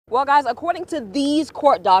Well, guys, according to these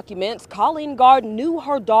court documents, Colleen Gard knew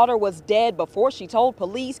her daughter was dead before she told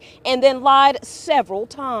police and then lied several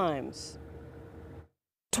times.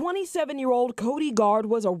 27-year-old Cody Gard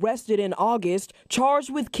was arrested in August,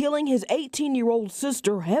 charged with killing his 18-year-old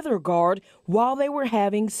sister, Heather Gard, while they were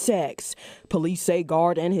having sex. Police say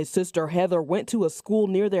Gard and his sister, Heather, went to a school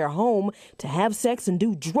near their home to have sex and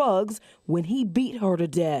do drugs when he beat her to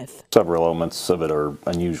death. Several elements of it are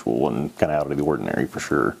unusual and kind of out of the ordinary for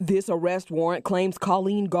sure. This arrest warrant claims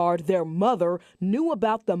Colleen Gard, their mother, knew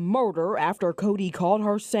about the murder after Cody called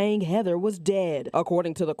her saying Heather was dead.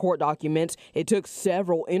 According to the court documents, it took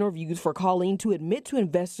several interviews for Colleen to admit to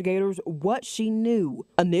investigators what she knew.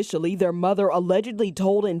 Initially, their mother allegedly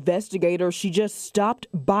told investigators she just stopped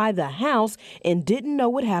by the house and didn't know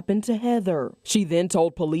what happened to Heather. She then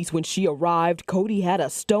told police when she arrived, Cody had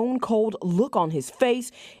a stone-cold look on his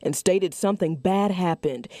face and stated something bad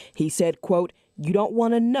happened. He said, quote, "You don't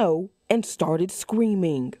want to know," and started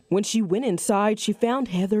screaming. When she went inside, she found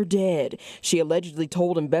Heather dead. She allegedly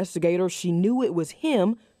told investigators she knew it was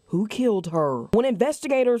him who killed her. When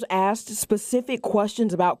investigators asked specific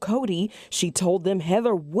questions about Cody, she told them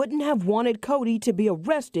Heather wouldn't have wanted Cody to be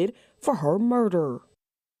arrested for her murder.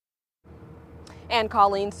 And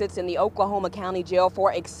Colleen sits in the Oklahoma County Jail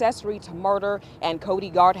for accessory to murder, and Cody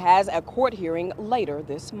Gard has a court hearing later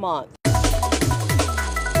this month.